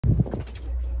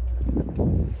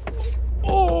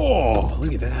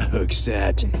look at that hook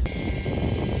set. Did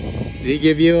he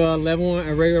give you a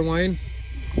regular wine?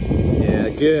 Yeah,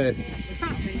 good.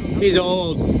 He's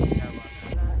old.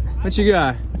 What you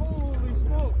got?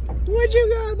 What you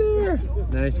got there?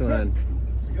 Nice one.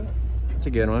 It's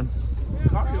a good one.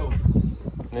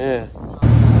 Yeah.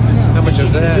 How much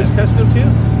is that? Is this Pesco too?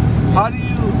 How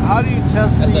do you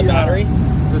test That's the battery?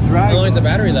 The drag? How long does the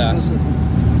battery last?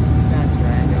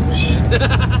 Look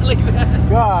at that.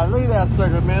 God, look at that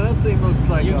sucker, man. That thing looks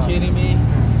like. Are you kidding me?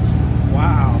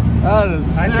 Wow. That is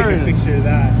serious. I took a picture of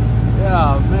that.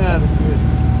 Yeah, man. I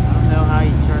don't know how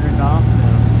you turn it off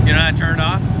though. You know how to turn it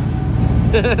off?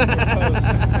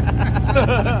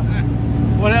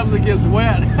 What happens if it gets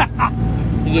wet?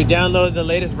 Did you download the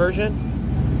latest version?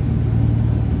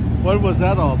 What was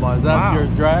that all about? Is that your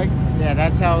drag? Yeah,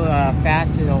 that's how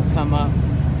fast it'll come up.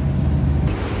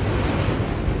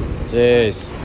 Jeez.